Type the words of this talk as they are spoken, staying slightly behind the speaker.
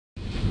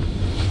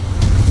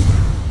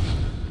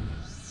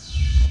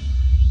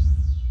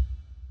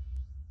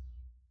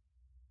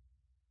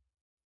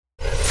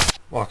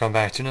Welcome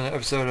back to another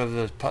episode of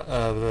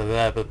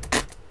the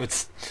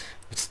it's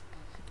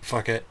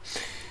fuck it.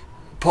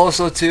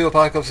 Postal 2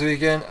 Apocalypse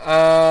Weekend.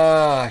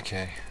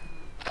 Okay.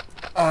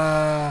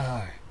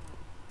 Bad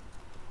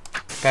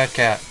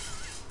cat.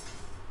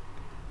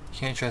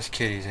 Can't trust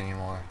kitties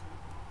anymore.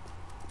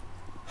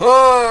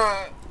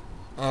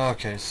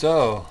 Okay,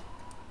 so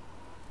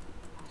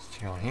let's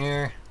go in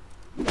here.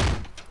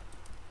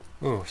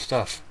 Ooh,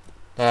 stuff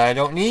that I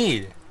don't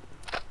need.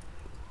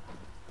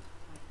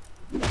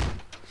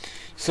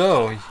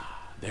 So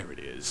there it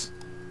is.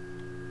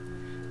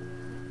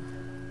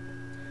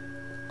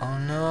 Oh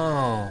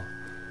no.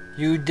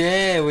 You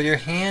dead with your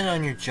hand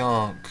on your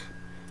junk.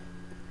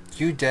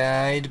 You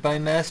died by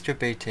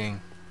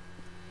masturbating.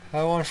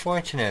 How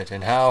unfortunate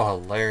and how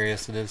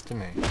hilarious it is to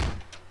me.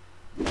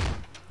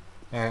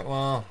 Alright,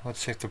 well,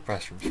 let's check the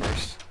restrooms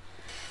first.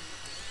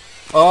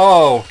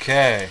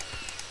 Okay.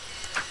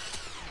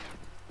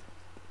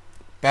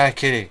 Bad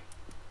kitty.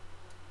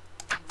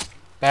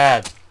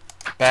 Bad.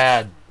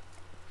 Bad.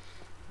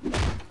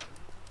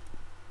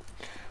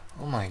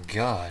 Oh my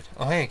god.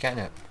 Oh hey,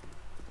 catnip.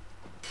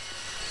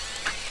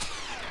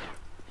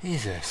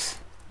 Jesus.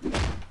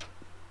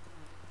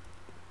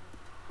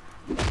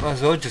 Might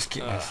as well just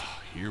keep my...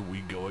 Here we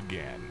go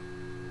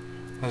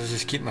again. Might as well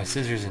just keep my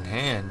scissors in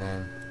hand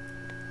then.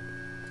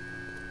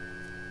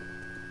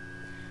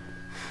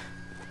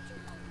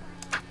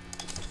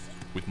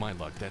 With my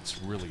luck,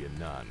 that's really a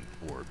nun,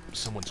 or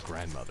someone's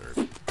grandmother,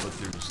 but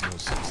there's no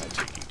sense in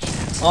taking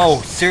chances.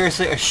 Oh,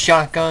 seriously? A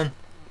shotgun?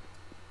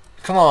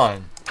 Come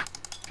on.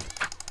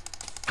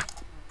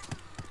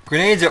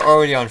 Grenades are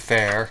already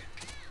unfair.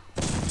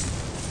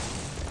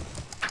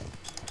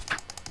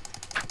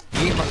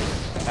 Eat my...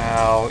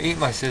 Ow, eat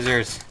my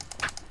scissors.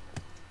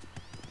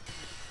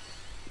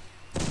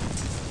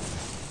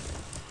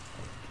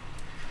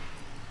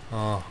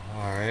 Oh,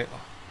 alright.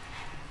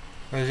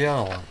 Where's the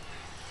other one?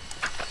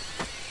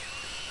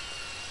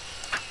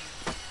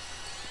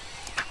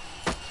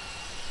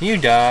 You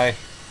die.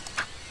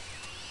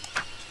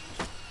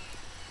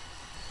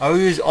 I'll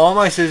use all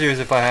my scissors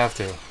if I have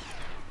to.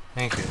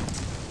 Thank you.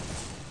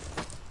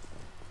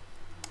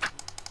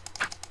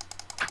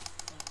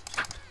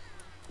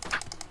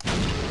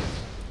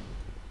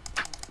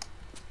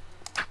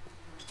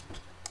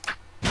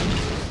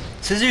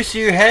 Scissors to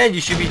your head,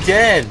 you should be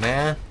dead,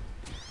 man.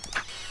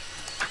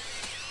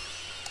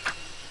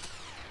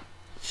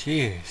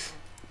 Jeez.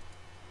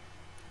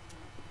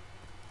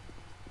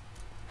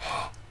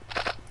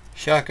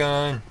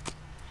 Shotgun.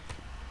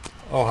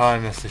 Oh, how I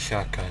missed the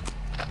shotgun.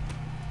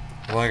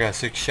 Well, I got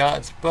 6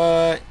 shots,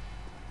 but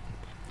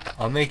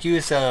I'll make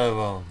use out of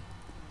them.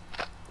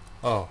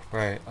 Oh,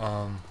 right.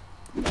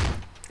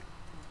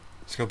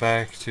 Let's go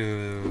back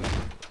to.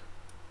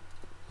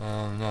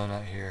 No,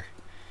 not here.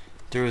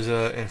 There was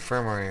a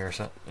infirmary or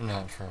something.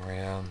 Not infirmary.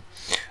 A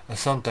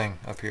something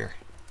up here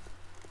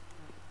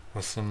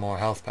with some more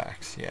health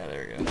packs. Yeah,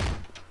 there we go.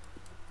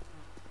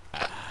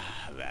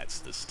 That's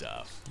the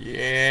stuff.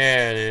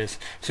 Yeah, it is.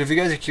 So if you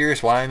guys are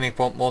curious why I make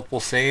multiple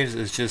saves,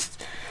 it's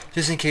just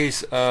in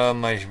case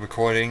my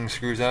recording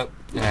screws up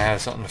and I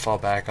have something to fall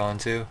back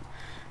onto.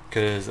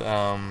 Because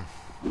I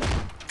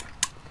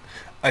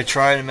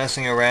tried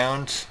messing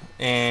around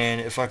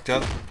and it fucked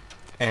up.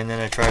 And then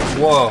I tried,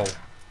 whoa!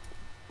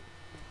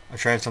 I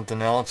tried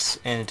something else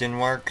and it didn't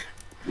work.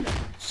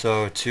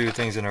 So 2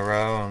 things in a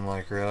row, I'm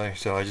like, really?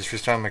 So I just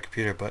restarted my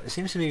computer, but it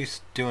seems to be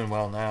doing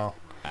well now.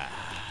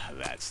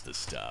 That's the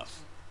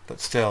stuff. But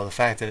still, the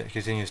fact that it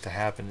continues to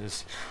happen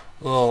is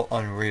a little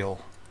unreal.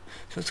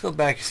 So let's go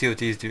back and see what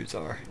these dudes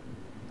are.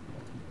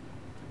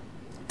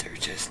 They're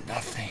just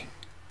nothing.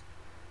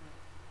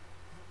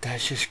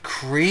 That's just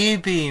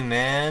creepy,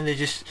 man. They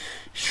just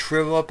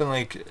shrivel up and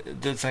like,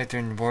 it's like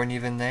they weren't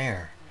even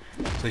there.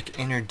 It's like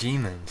inner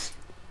demons.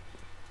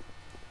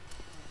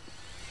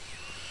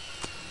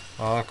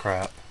 Oh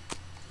crap.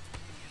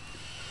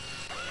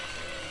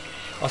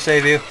 I'll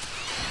save you.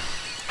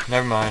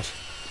 Never mind.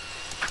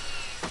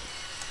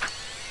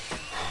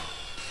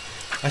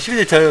 I should be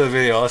the title of the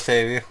video, I'll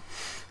save you.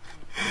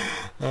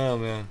 Oh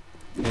man.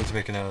 I need to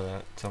make a note of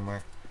that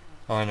somewhere.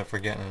 I'll end up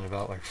forgetting in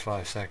about like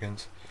 5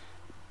 seconds.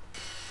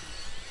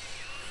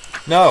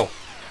 No!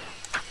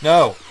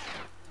 No!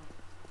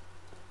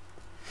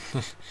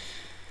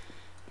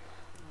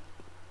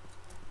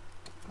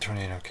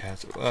 Tornado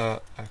cats.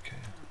 Okay.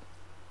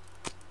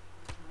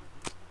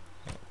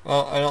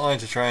 Well, I don't like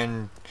to try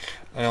and...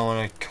 I don't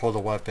want to hold a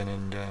weapon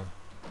and,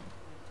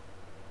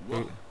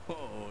 Whoa,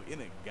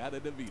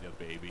 Inagata-da-vida,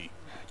 baby.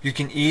 You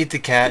can eat the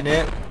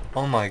catnip?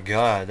 Oh my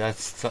god,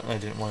 that's something I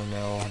didn't want to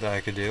know that I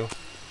could do.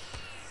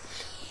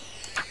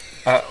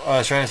 What I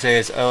was trying to say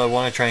is I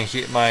want to try and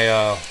keep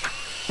my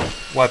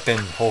weapon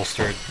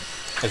holstered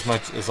as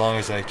long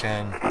as I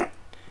can.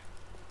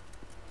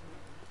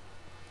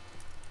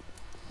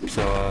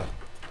 So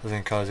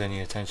doesn't cause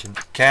any attention.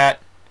 Cat!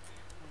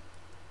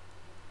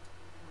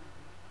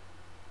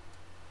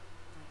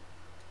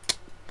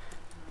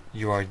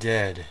 You are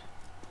dead.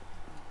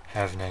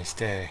 Have a nice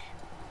day.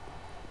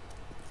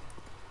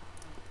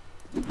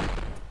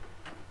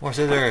 More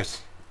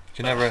scissors. You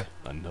can never...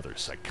 Another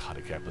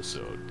psychotic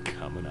episode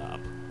coming up.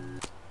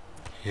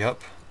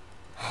 Yep.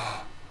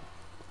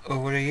 Oh,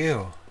 what are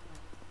you?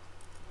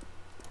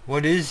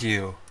 What is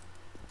you?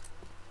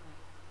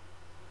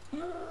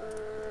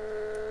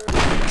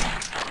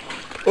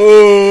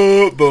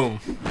 Oh, boom.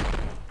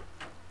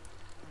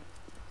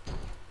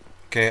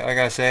 Okay, I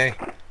gotta say,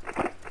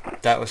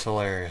 that was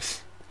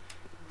hilarious.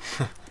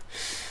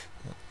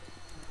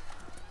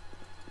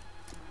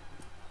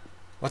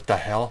 What the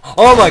hell?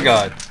 Oh my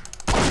god!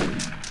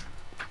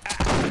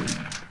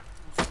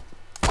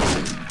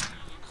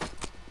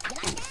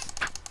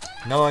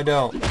 No, I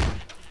don't.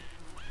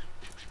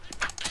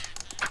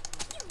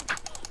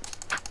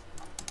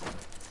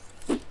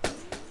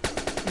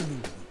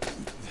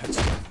 That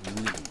stuff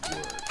really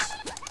works.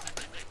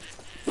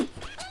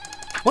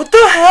 What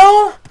the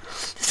hell?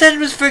 His head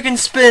was freaking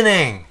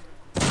spinning!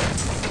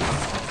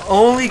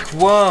 Holy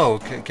whoa!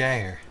 Get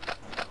here.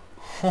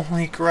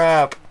 Holy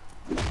crap.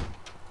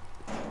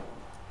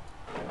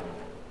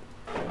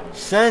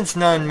 Sense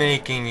none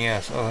making,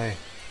 yes. Oh hey.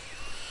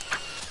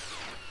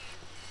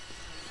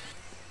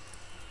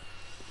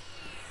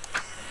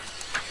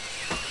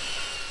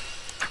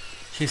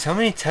 Jeez, how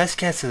many test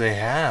cats do they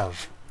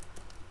have?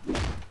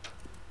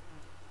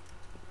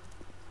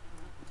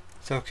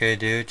 It's okay,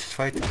 dude. Just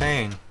fight the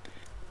pain.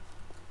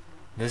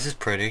 This is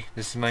pretty.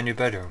 This is my new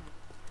bedroom.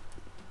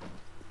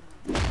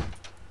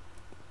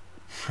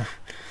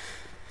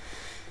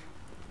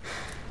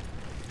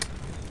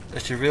 I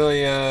should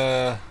really,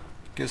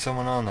 get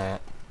someone on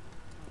that.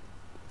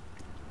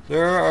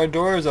 Sir, our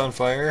door is on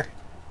fire.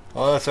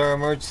 Oh, that's our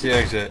emergency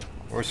exit.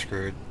 We're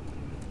screwed.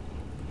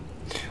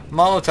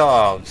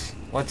 Molotovs!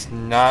 Let's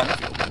not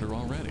Better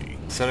already.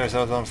 set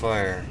ourselves on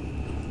fire.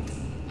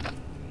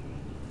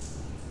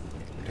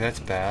 That's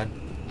bad.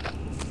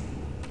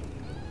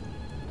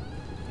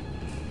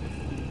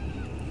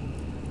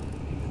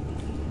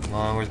 Come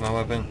on, where's my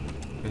weapon?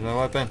 Where's my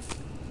weapon?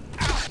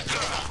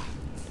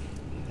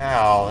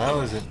 Ow, that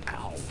was it.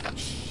 Ow,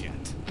 shit.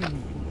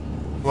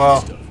 Well,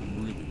 Stuff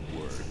really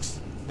works.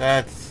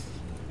 that's...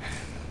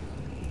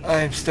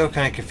 I'm still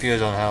kind of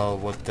confused on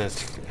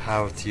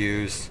how it's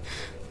used,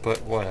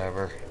 but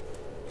whatever.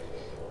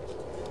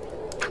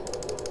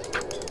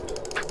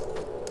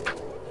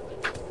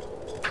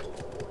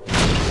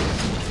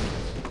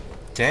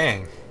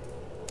 Dang.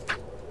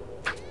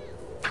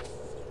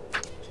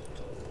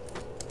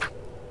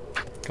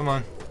 Come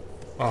on.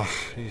 Oh,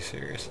 are you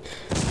serious?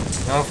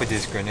 Enough with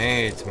these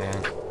grenades,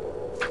 man.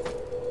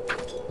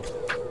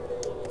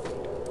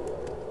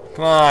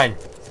 Come on!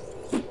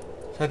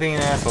 Stop being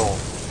an asshole.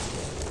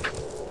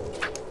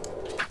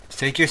 Just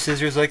take your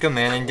scissors like a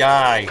man and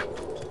die.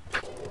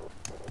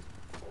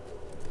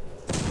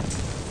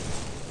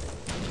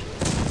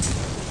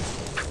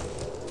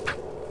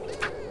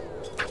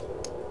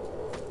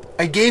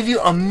 I gave you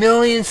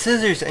 1,000,000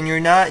 scissors and you're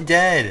not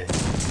dead.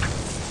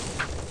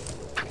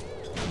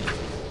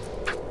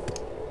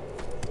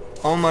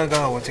 Oh my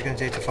god, what's it gonna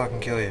take to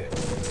fucking kill you?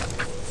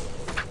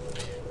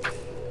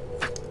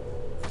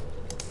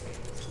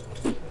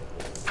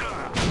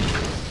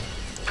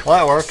 Well,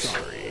 that works.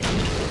 Sorry.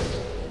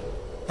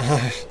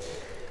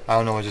 I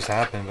don't know what just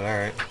happened, but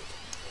alright.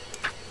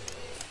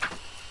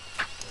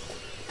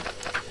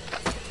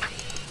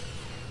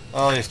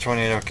 Oh, these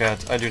tornado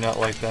cats. I do not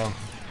like them.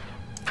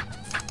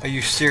 Are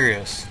you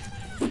serious?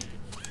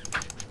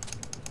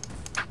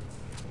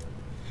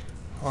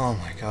 Oh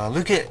my god,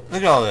 look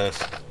at all this.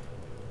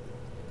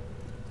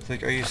 It's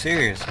like, are you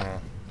serious,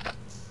 man?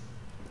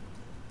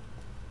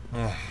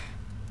 Ugh.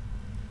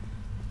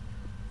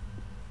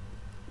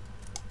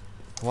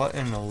 What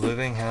in the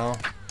living hell?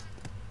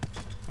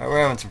 Alright,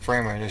 we're having some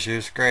frame rate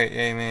issues. Great,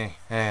 yay me.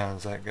 Hang on a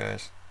sec,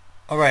 guys.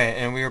 Alright,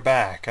 and we're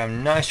back.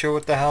 I'm not sure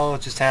what the hell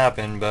just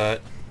happened,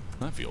 but...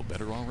 I feel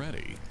better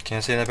already.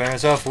 Can't say that by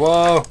myself.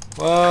 Whoa!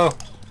 Whoa!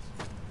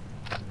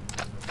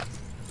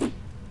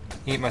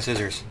 Eat my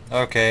scissors.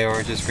 Okay,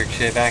 or just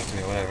ricochet back to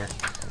me, whatever.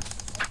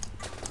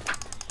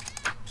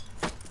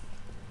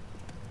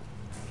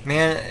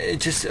 Man,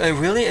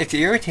 it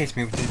irritates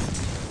me with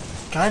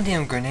these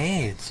goddamn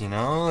grenades, you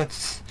know?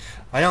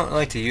 I don't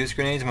like to use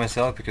grenades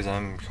myself because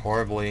I'm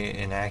horribly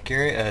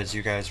inaccurate, as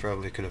you guys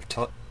probably could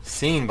have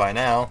seen by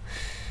now.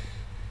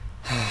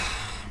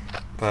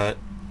 But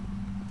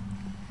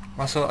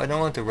also, I don't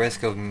want the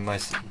risk of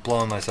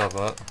blowing myself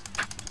up.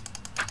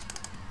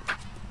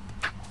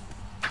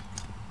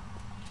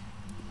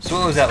 So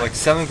what was that, like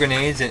 7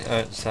 grenades and,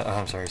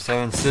 I'm sorry,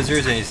 7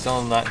 scissors and he's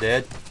still not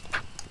dead?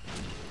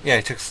 Yeah,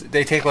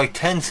 they take like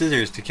 10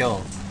 scissors to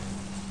kill him.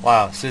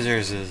 Wow,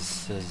 scissors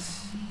is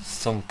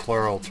some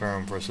plural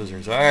term for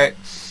scissors. Alright,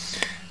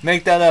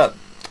 make that up.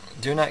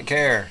 Do not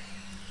care.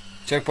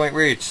 Checkpoint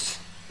reached.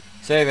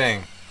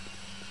 Saving.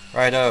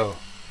 Righto.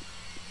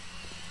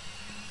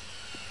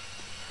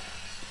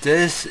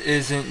 This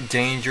isn't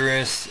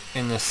dangerous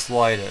in the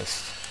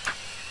slightest.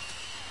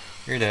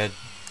 You're dead.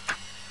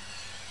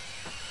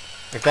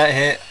 If that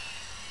hit,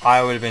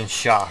 I would have been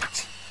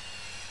shocked.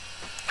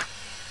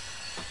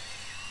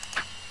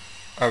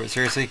 Alright, but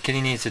seriously,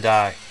 Kitty needs to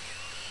die.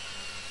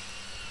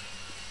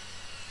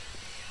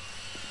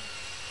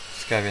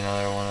 gotta be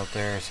another one up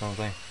there or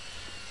something.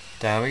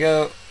 Down we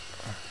go.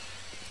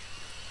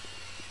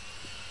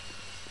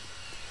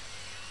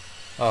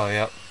 Oh,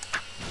 yep.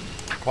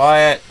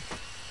 Quiet!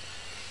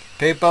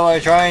 People are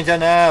trying to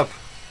nap!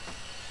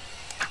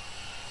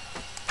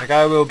 Like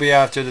I will be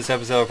after this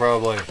episode,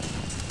 probably.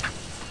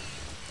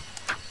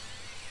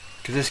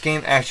 Because this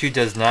game actually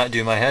does not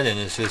do my head in.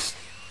 It's just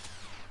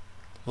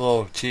a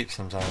little cheap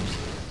sometimes.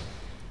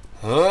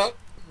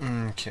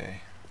 Okay.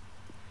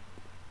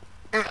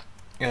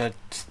 Gotta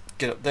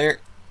get up there.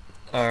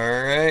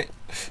 Alright.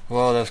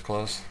 Whoa, that's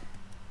close.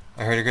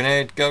 I heard a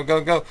grenade. Go, go,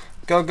 go.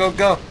 Go, go,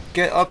 go.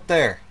 Get up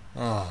there.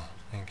 Oh,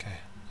 okay.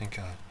 Thank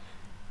God.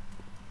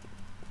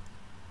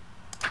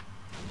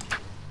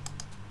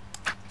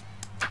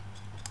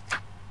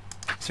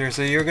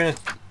 Seriously, you're gonna...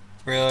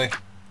 Really?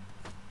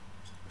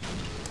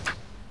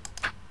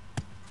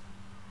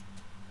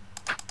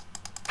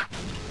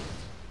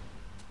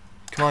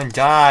 Come on,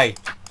 die!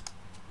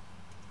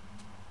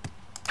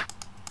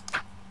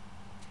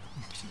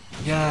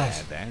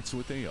 Yes! Yeah, that's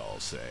what they all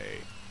say.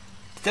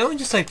 Did that one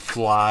just like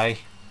fly?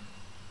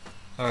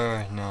 No,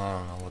 I don't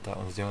know what that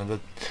one's doing, but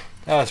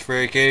that was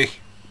freaky.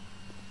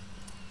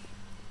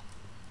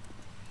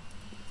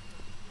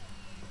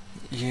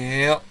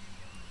 Yep.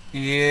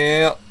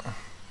 Yep.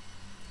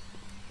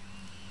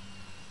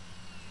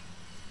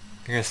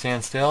 You're gonna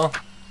stand still?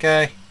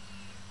 Okay.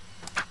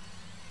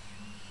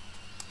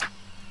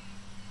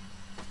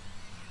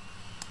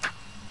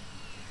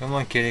 Come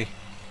on, kitty.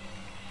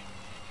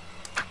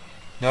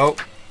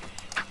 Nope.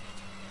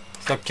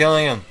 Stop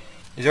killing him.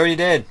 He's already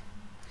dead.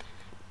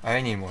 I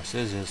need more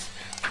scissors.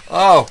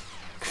 Oh!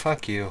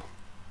 Fuck you.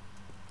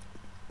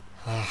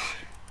 Ugh.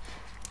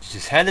 You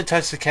just had to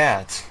touch the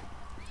cats.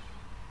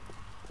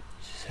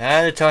 You just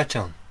had to touch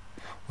them.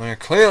 When it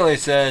clearly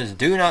says,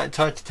 do not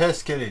touch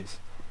test kitties.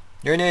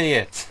 You're an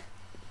idiot.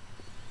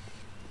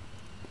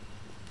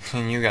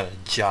 And you got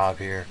a job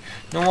here.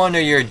 No wonder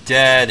you're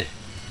dead.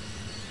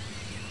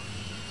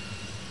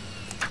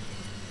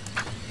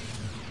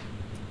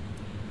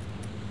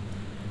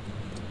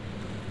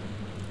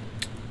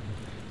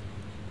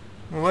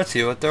 Well, let's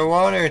see what the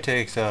water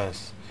takes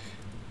us.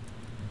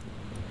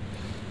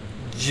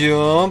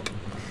 Jump.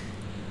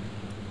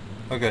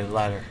 Oh good,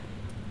 ladder.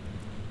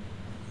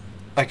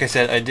 Like I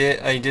said, I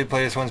did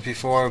play this once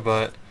before,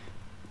 but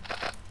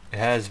it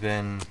has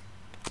been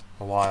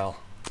a while.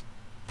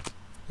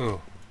 Ooh.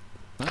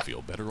 I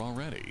feel better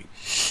already.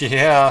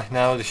 Yeah,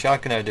 now with the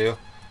shotgun I do.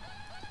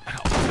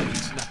 Ow,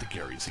 please, not the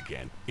Garys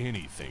again.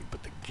 Anything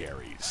but the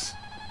Garys.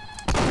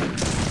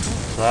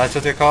 So that's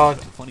what they're called?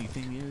 The funny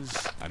thing is,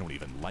 I don't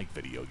even like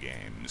video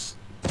games.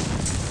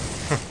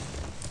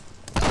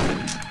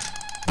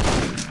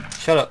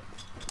 Shut up.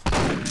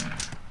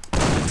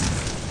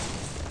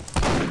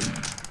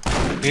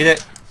 Eat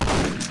it.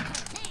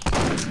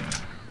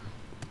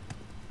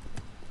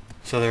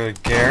 So they're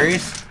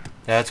Garys?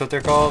 That's what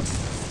they're called?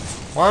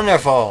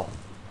 Wonderful!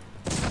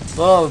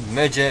 Little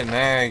midget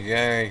Mary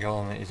Gary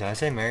Coleman. Did I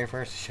say Mary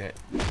first? Shit.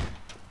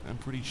 I'm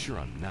pretty sure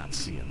I'm not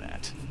seeing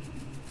that.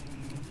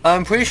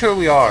 I'm pretty sure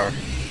we are.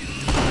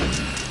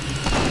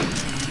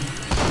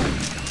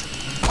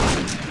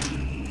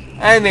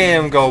 I made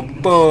him go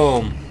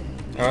boom.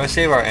 Alright, let's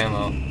save our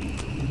ammo.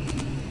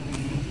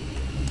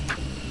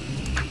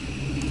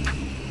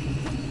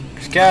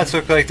 Because cats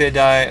look like they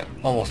die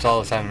almost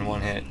all the time in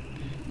one hit.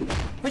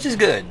 Which is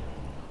good.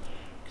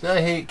 Because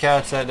I hate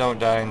cats that don't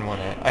die in one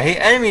hit. I hate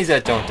enemies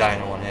that don't die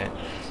in one hit.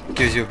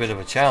 Gives you a bit of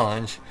a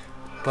challenge.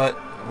 But,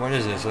 what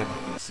is this? Like,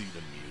 See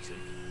the music.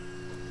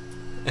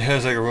 it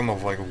has like a room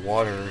of like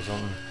water or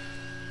something.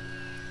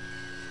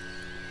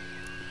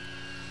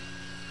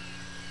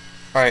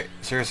 Alright,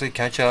 seriously,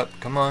 catch up.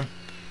 Come on.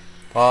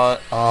 Pause.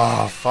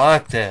 Oh,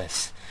 fuck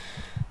this.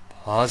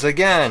 Pause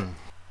again.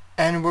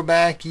 And we're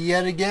back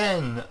yet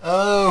again.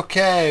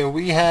 Okay,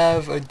 we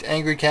have an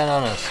angry cat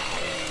on us.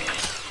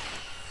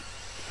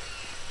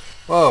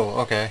 Whoa,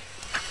 okay.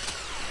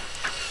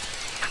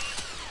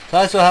 So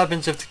that's what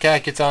happens if the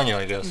cat gets on you,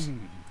 I guess.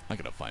 I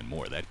gotta find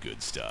more of that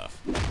good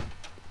stuff.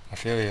 I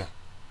feel you.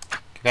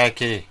 Get back,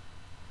 kitty.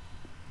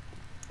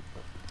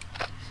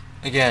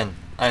 Again,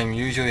 I'm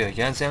usually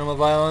against animal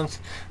violence,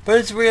 but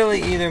it's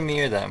really either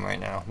me or them right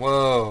now.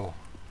 Whoa.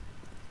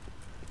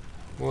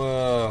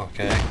 Whoa,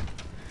 okay.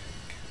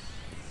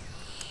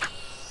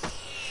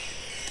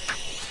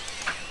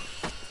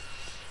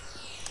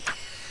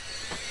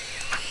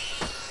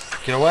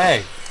 Get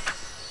away.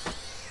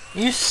 Are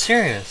you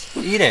serious?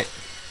 Eat it.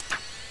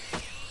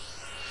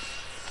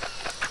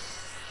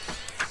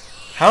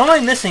 How am I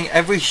missing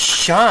every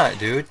shot,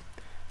 dude?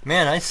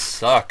 Man, I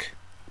suck.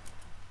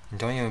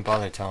 Don't even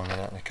bother telling me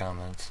that in the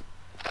comments.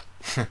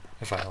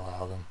 If I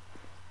allow them.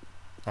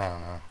 I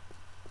don't know.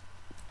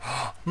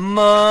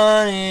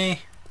 Money!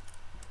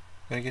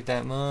 Gotta get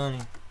that money.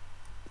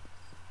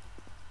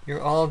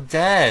 You're all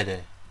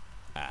dead.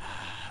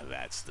 Ah,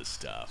 that's the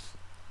stuff.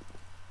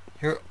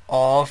 You're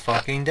all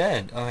fucking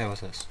dead. Oh, hey,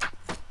 what's this?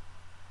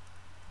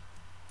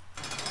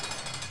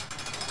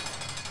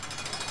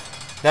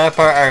 That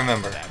part I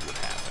remember. That would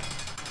happen.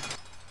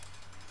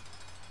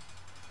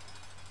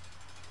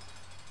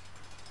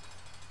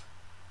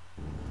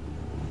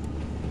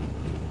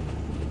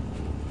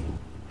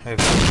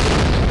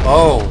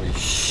 Holy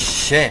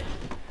shit.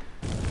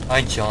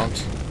 I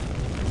jumped.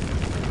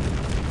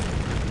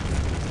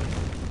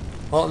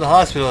 Well, the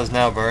hospital is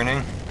now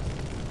burning.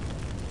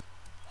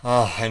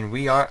 Oh, and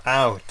we are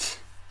out.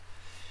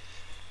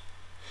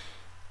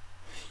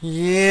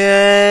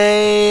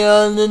 Yay!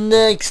 On the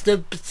next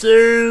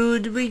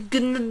episode, we're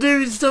gonna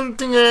do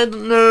something I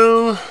don't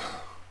know.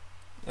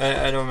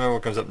 I don't remember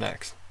what comes up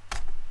next.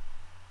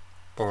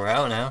 But we're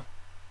out now.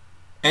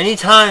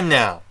 Anytime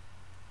now!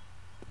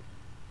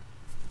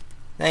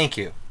 Thank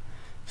you.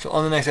 So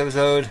on the next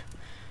episode...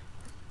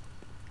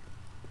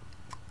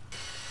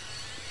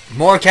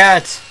 More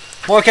cats!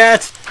 More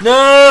cats!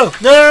 No!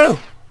 No!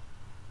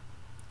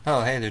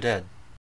 Oh, hey, they're dead.